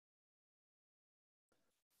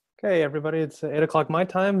Okay, everybody, it's 8 o'clock my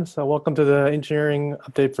time, so welcome to the engineering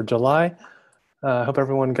update for July. I hope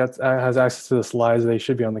everyone has access to the slides. They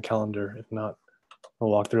should be on the calendar. If not,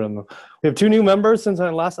 we'll walk through them. We have two new members since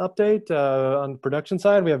our last update. On the production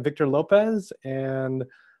side, we have Victor Lopez, and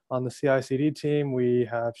on the CI/CD team, we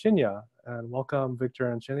have Shinya. And welcome,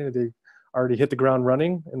 Victor and Shinya. They already hit the ground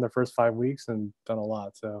running in their first 5 weeks and done a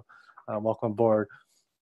lot, so welcome aboard.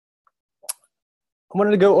 I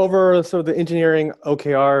wanted to go over sort of the engineering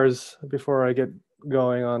OKRs before I get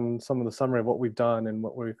going on some of the summary of what we've done and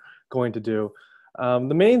what we're going to do. The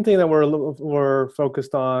main thing that we're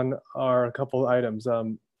focused on are a couple of items.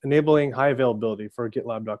 Enabling high availability for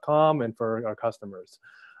GitLab.com and for our customers.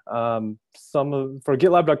 For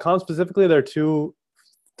GitLab.com specifically, there are two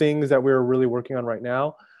things that we're really working on right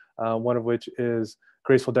now, one of which is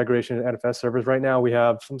graceful degradation in NFS servers. Right now, we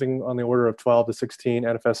have something on the order of 12 to 16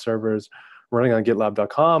 NFS servers running on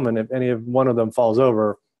GitLab.com, and if any of one of them falls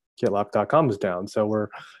over, GitLab.com is down. So we're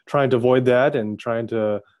trying to avoid that and trying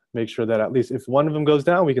to make sure that at least if one of them goes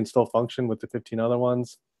down, we can still function with the 15 other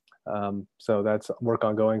ones. So that's work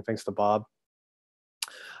ongoing, thanks to Bob.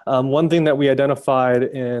 One thing that we identified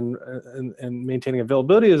in maintaining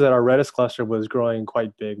availability is that our Redis cluster was growing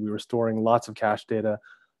quite big. We were storing lots of cache data,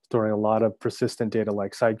 storing a lot of persistent data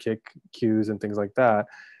like Sidekick queues and things like that.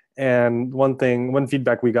 And one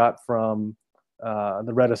feedback we got from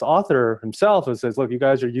the Redis author himself is says, look, you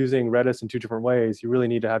guys are using Redis in two different ways. You really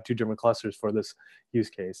need to have two different clusters for this use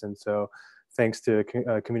case. And so thanks to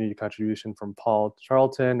community contribution from Paul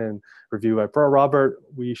Charlton and review by Pro Robert,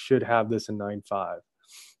 we should have this in 9.5.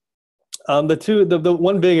 The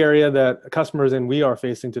one big area that customers and we are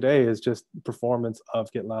facing today is just performance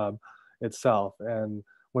of GitLab itself. And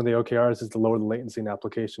one of the OKRs is to lower the latency in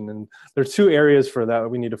application. And there's two areas for that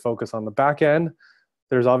we need to focus on. The back end,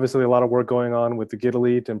 there's obviously a lot of work going on with the Git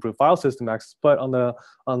Elite to improve file system access, but on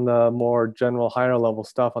the more general, higher level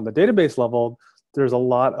stuff, on the database level, there's a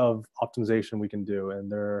lot of optimization we can do.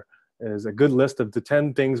 And there is a good list of the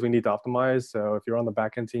 10 things we need to optimize. So if you're on the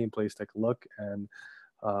backend team, please take a look, and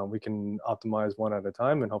we can optimize one at a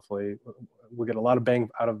time, and hopefully we'll get a lot of bang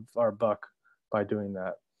out of our buck by doing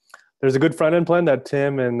that. There's a good front-end plan that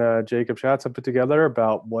Tim and Jacob Schatz have put together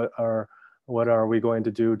about what are we going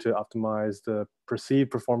to do to optimize the perceived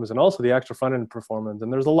performance and also the actual front-end performance.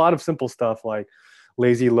 And there's a lot of simple stuff like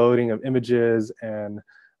lazy loading of images and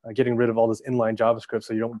getting rid of all this inline JavaScript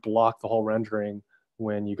so you don't block the whole rendering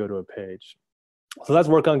when you go to a page. So that's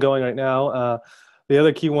work ongoing right now. The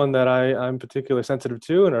other key one that I'm particularly sensitive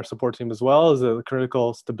to, and our support team as well, is the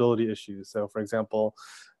critical stability issues. So for example,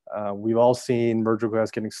 we've all seen merge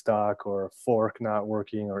requests getting stuck, or fork not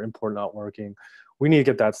working, or import not working. We need to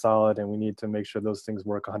get that solid, and we need to make sure those things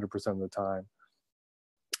work 100% of the time.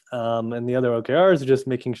 And the other OKRs are just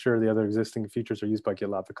making sure the other existing features are used by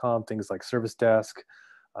GitLab.com, things like Service Desk,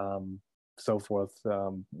 so forth,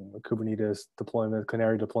 Kubernetes deployment,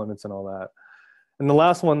 Canary deployments, and all that. And the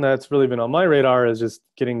last one that's really been on my radar is just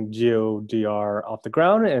getting GeoDR off the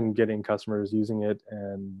ground and getting customers using it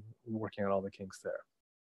and working on all the kinks there.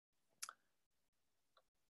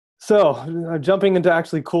 So jumping into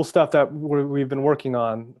actually cool stuff that we've been working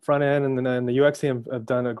on, front end and the UX team have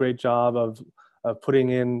done a great job of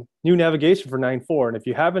putting in new navigation for 9.4. And if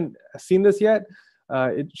you haven't seen this yet,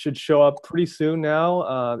 it should show up pretty soon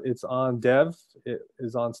now. It's on dev. It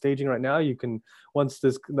is on staging right now. You can, once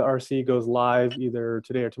the RC goes live either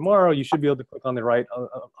today or tomorrow, you should be able to click on the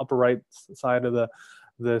upper right side of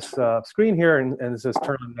this screen here, and it says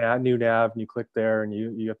turn on new nav, and you click there, and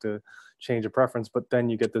you have to change a preference, but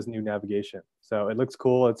then you get this new navigation. So it looks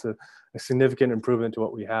cool. It's a significant improvement to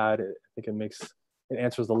what we had. I think it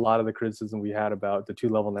answers a lot of the criticism we had about the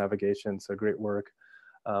two-level navigation. So great work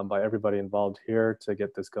by everybody involved here to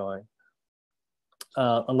get this going.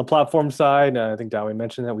 On the platform side, I think Dowie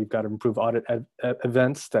mentioned that we've got to improve audit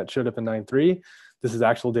events that showed up in 9.3. This is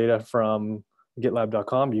actual data from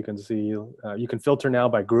GitLab.com. You can see, you can filter now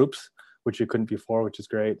by groups, which you couldn't before, which is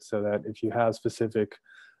great, so that if you have specific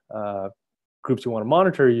groups you want to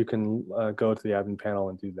monitor, you can go to the admin panel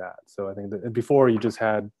and do that. So I think that before you just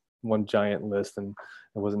had one giant list and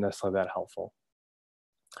it wasn't necessarily that helpful.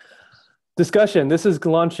 Discussion, this is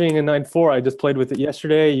launching in 9.4. I just played with it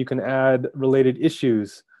yesterday. You can add related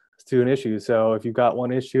issues to an issue. So if you've got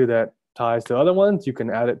one issue that ties to other ones, you can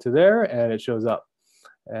add it to there and it shows up.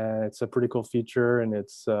 And it's a pretty cool feature, and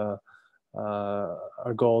it's our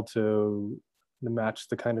goal to match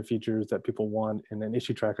the kind of features that people want in an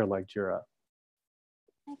issue tracker like Jira.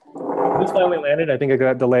 This finally landed. I think I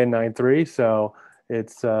got delayed in 9.3, so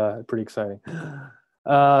it's pretty exciting.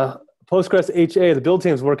 Postgres HA, the build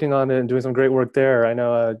team is working on it and doing some great work there. I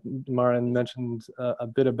know Maren mentioned a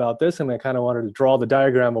bit about this, and I kind of wanted to draw the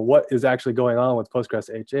diagram of what is actually going on with Postgres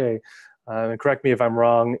HA. And correct me if I'm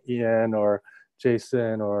wrong, Ian or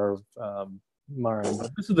Jason or Maren,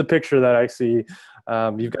 but this is the picture that I see.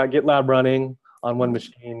 You've got GitLab running on one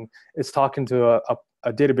machine. It's talking to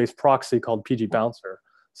a database proxy called PG Bouncer.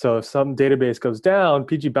 So if some database goes down,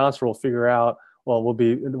 PG Bouncer will figure out, well,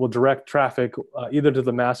 will direct traffic either to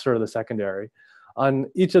the master or the secondary. On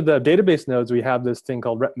each of the database nodes, we have this thing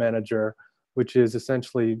called Rep Manager, which is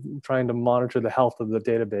essentially trying to monitor the health of the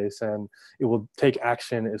database, and it will take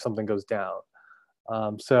action if something goes down.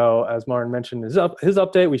 So as Maren mentioned, his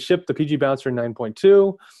update, we shipped the PG Bouncer in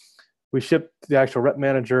 9.2. We shipped the actual Rep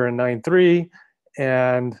Manager in 9.3,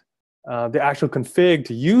 and the actual config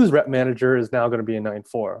to use Rep Manager is now going to be in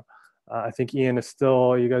 9.4. I think Ian is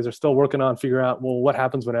still, you guys are still working on figuring out, well, what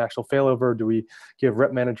happens when an actual failover? Do we give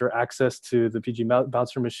Rep Manager access to the PG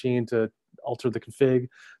Bouncer machine to alter the config?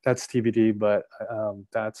 That's TBD, but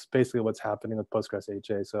that's basically what's happening with Postgres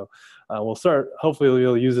HA. So we'll start, hopefully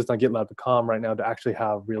we'll use this on GitLab.com right now to actually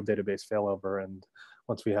have real database failover. And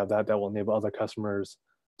once we have that, that will enable other customers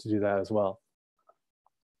to do that as well.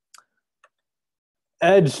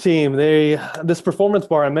 Edge team, this performance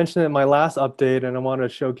bar, I mentioned it in my last update, and I want to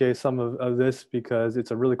showcase some of this because it's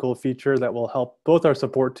a really cool feature that will help both our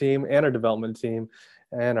support team and our development team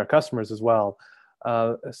and our customers as well.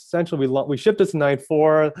 Essentially, we shipped this in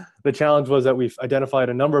 9.4. The challenge was that we've identified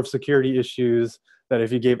a number of security issues that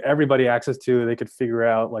if you gave everybody access to, they could figure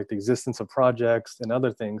out like the existence of projects and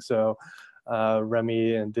other things. So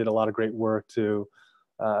Remy did a lot of great work to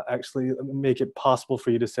actually make it possible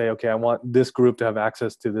for you to say, okay, I want this group to have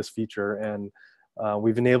access to this feature, and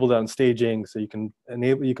we've enabled it on staging, so you can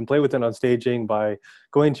play with it on staging by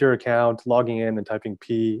going to your account, logging in, and typing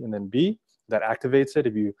P and then B. That activates it.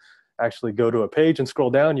 If you actually go to a page and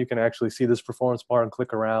scroll down, you can actually see this performance bar and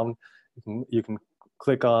click around. You can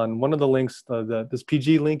click on one of the links. This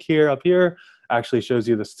PG link here up here actually shows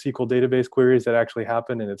you the SQL database queries that actually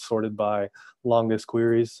happen, and it's sorted by longest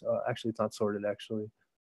queries. Actually, it's not sorted actually.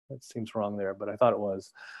 That seems wrong there, but I thought it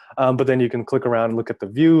was. But then you can click around and look at the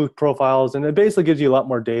view profiles, and it basically gives you a lot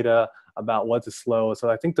more data about what's slow. So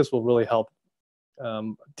I think this will really help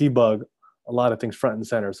debug a lot of things front and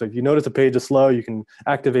center. So if you notice a page is slow, you can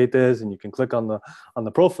activate this, and you can click on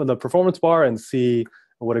the performance bar and see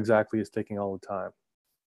what exactly is taking all the time.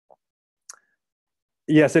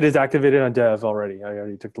 Yes, it is activated on dev already. I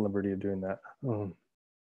already took the liberty of doing that.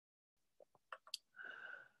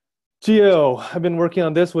 Geo, I've been working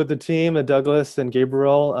on this with the team at Douglas and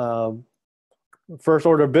Gabriel. First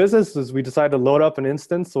order of business is we decided to load up an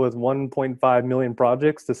instance with 1.5 million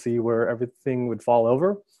projects to see where everything would fall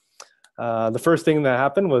over. The first thing that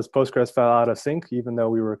happened was Postgres fell out of sync, even though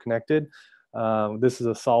we were connected. This is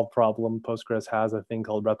a solved problem. Postgres has a thing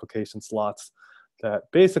called replication slots that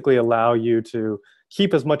basically allow you to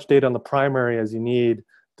keep as much data on the primary as you need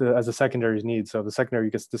as the secondaries need. So if the secondary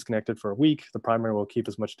gets disconnected for a week, the primary will keep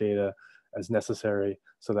as much data as necessary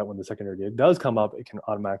so that when the secondary data does come up, it can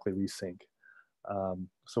automatically resync.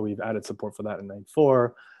 So we've added support for that in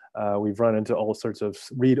 9.4. We've run into all sorts of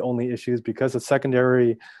read-only issues because the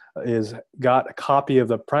secondary got a copy of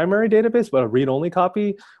the primary database, but a read-only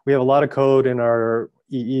copy. We have a lot of code in our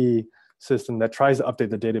EE system that tries to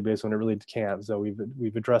update the database when it really can't. So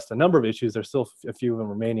we've addressed a number of issues. There's still a few of them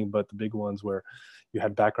remaining, but the big ones where you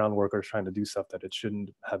had background workers trying to do stuff that it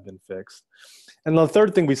shouldn't have been fixed. And the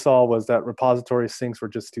third thing we saw was that repository syncs were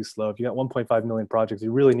just too slow. If you got 1.5 million projects,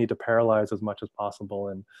 you really need to parallelize as much as possible.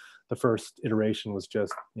 And the first iteration was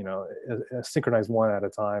just, synchronize one at a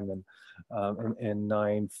time. And in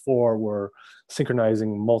 9.4, we're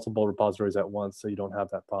synchronizing multiple repositories at once, so you don't have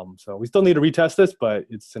that problem. So we still need to retest this, but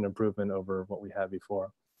it's an improvement over what we had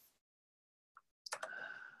before.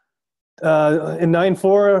 In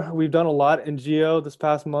 9.4, we've done a lot in Geo this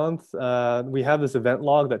past month. We have this event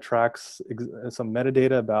log that tracks some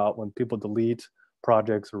metadata about when people delete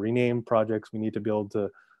projects or rename projects. We need to be able to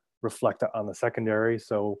reflect that on the secondary.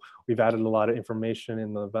 So we've added a lot of information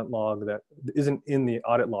in the event log that isn't in the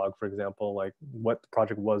audit log, for example, like what the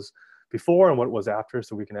project was before and what it was after,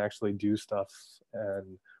 so we can actually do stuff and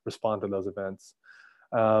respond to those events.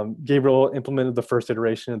 Gabriel implemented the first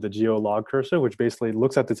iteration of the Geo log cursor, which basically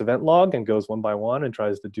looks at this event log and goes one by one and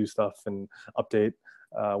tries to do stuff and update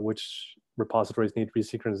which repositories need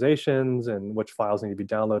resynchronizations and which files need to be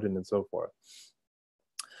downloaded and so forth.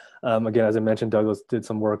 Again, as I mentioned, Douglas did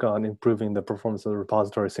some work on improving the performance of the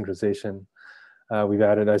repository synchronization. We've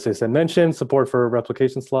added, as I mentioned, support for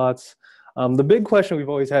replication slots. The big question we've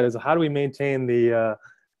always had is how do we maintain the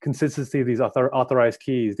consistency of these authorized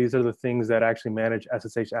keys. These are the things that actually manage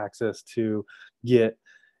SSH access to Git.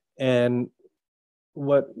 And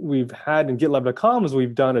what we've had in GitLab.com is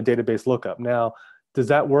we've done a database lookup. Now, does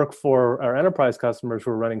that work for our enterprise customers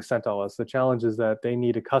who are running CentOS? The challenge is that they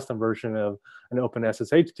need a custom version of an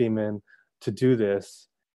OpenSSH daemon to do this.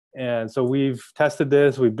 And so we've tested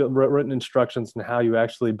this. We've written instructions on how you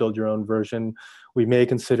actually build your own version. We may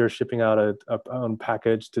consider shipping out a own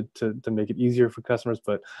package to make it easier for customers.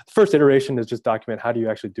 But the first iteration is just document how do you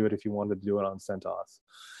actually do it if you wanted to do it on CentOS.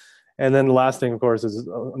 And then the last thing, of course, is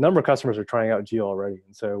a number of customers are trying out Geo already.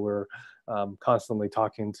 And so we're constantly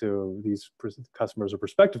talking to these customers or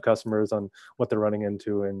prospective customers on what they're running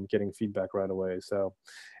into and getting feedback right away. So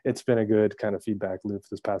it's been a good kind of feedback loop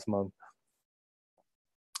this past month.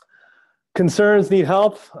 Concerns need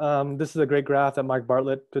help. This is a great graph that Mike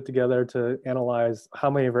Bartlett put together to analyze how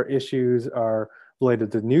many of our issues are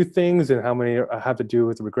related to new things and how many have to do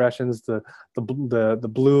with regressions. The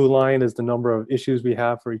blue line is the number of issues we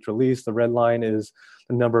have for each release. The red line is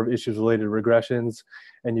the number of issues related to regressions.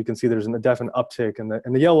 And you can see there's a definite uptick. And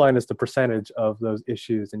the yellow line is the percentage of those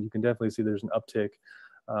issues. And you can definitely see there's an uptick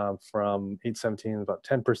from 817, about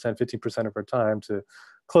 10%, 15% of our time to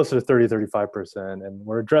closer to 30, 35%. And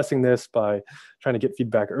we're addressing this by trying to get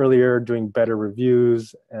feedback earlier, doing better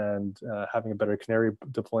reviews, and having a better canary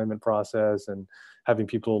deployment process, and having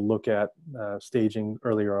people look at staging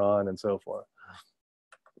earlier on, and so forth.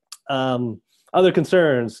 Other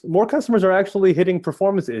concerns, more customers are actually hitting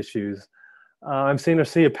performance issues. I'm seeing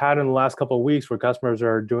a pattern in the last couple of weeks where customers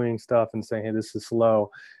are doing stuff and saying, hey, this is slow.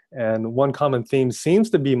 And one common theme seems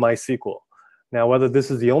to be MySQL. Now, whether this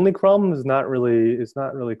is the only problem is not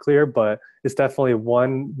really clear, but it's definitely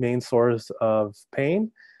one main source of pain.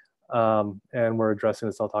 And we're addressing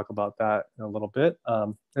this. I'll talk about that in a little bit.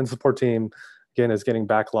 And the support team, again, is getting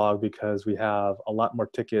backlogged because we have a lot more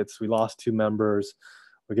tickets. We lost 2 members.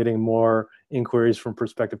 We're getting more inquiries from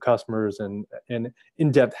prospective customers and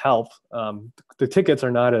in-depth help. The tickets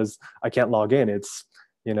are not as, I can't log in. It's,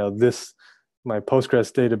 my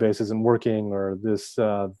Postgres database isn't working, or this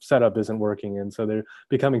setup isn't working. And so they're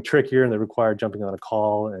becoming trickier, and they require jumping on a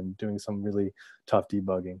call and doing some really tough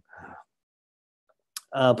debugging.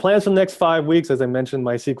 Plans for the next 5 weeks, as I mentioned,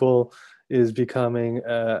 MySQL is becoming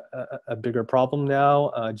a bigger problem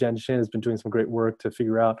now. Jen Shin has been doing some great work to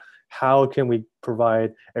figure out how can we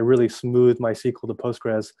provide a really smooth MySQL to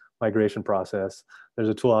Postgres migration process. There's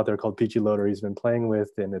a tool out there called pgloader he's been playing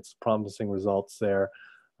with, and it's promising results there.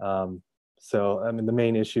 So, I mean, the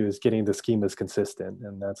main issue is getting the schemas consistent,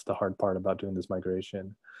 and that's the hard part about doing this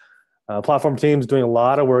migration. Platform team's doing a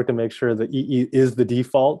lot of work to make sure that EE is the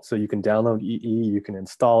default, so you can download EE, you can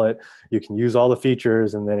install it, you can use all the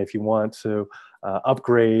features, and then if you want to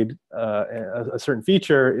upgrade a certain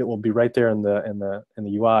feature, it will be right there in the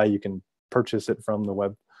UI. You can purchase it from the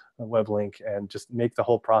web link and just make the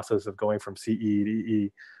whole process of going from CE to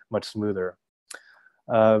EE much smoother.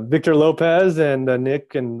 Victor Lopez and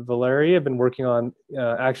Nick and Valerie have been working on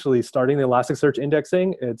actually starting the Elasticsearch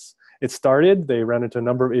indexing. It started. They ran into a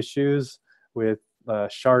number of issues with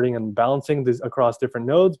sharding and balancing this across different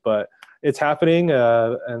nodes, but it's happening,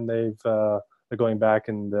 and they're going back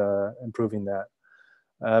and improving that.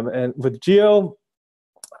 And with Geo,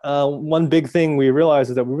 one big thing we realized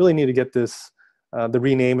is that we really need to get this the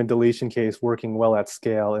rename and deletion case working well at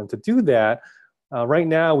scale. And to do that, right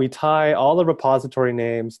now, we tie all the repository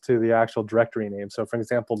names to the actual directory name. So for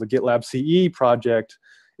example, the GitLab CE project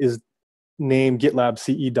is named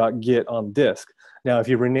gitlabce.git on disk. Now, if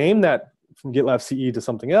you rename that from GitLab CE to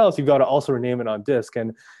something else, you've got to also rename it on disk.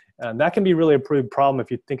 And that can be really a pretty problem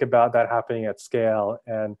if you think about that happening at scale.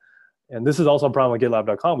 And this is also a problem with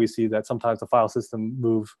GitLab.com. We see that sometimes the file system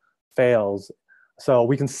move fails. So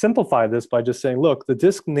we can simplify this by just saying, look, the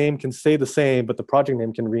disk name can stay the same, but the project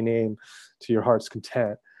name can rename to your heart's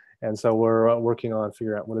content. And so we're working on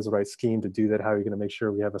figuring out what is the right scheme to do that, how are you going to make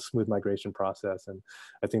sure we have a smooth migration process. And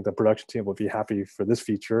I think the production team will be happy for this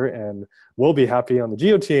feature, and we'll be happy on the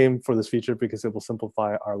Geo team for this feature because it will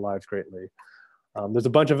simplify our lives greatly. There's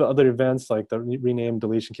a bunch of other events like the rename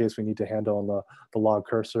deletion case we need to handle on the log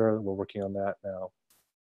cursor. We're working on that now.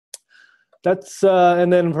 That's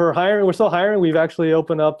and then for hiring, we're still hiring. We've actually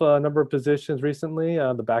opened up a number of positions recently.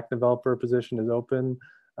 The back developer position is open.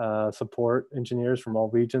 Support engineers from all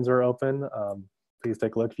regions are open. Please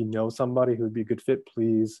take a look. If you know somebody who would be a good fit,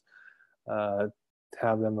 please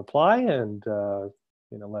have them apply, and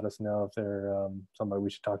let us know if they're somebody we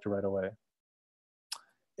should talk to right away.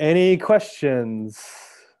 Any questions?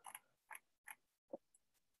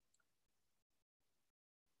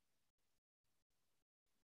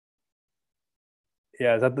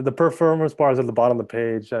 Yeah, that the performance bar is at the bottom of the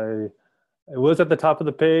page. It was at the top of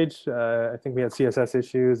the page. I think we had CSS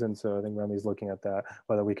issues, and so I think Remy's looking at that,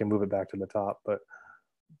 whether we can move it back to the top. But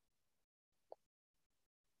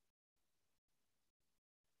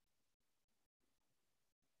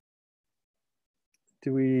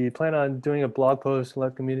do we plan on doing a blog post to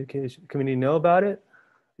let community know about it?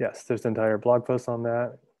 Yes, there's an entire blog post on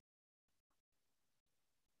that.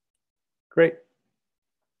 Great.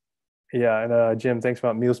 Yeah, and Jim, thanks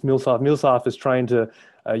about MuleSoft. MuleSoft is trying to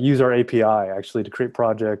use our API actually to create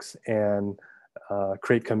projects and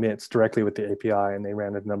create commits directly with the API, and they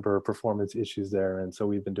ran a number of performance issues there, and so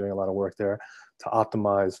we've been doing a lot of work there to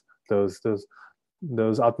optimize those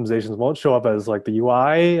optimizations. Won't show up as like the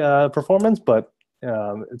UI performance, but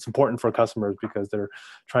it's important for customers because they're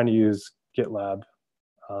trying to use GitLab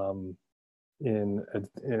in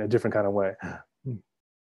a different kind of way.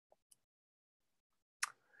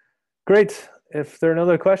 Great. If there are no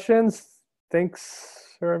other questions,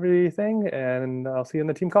 thanks for everything, and I'll see you in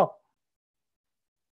the team call.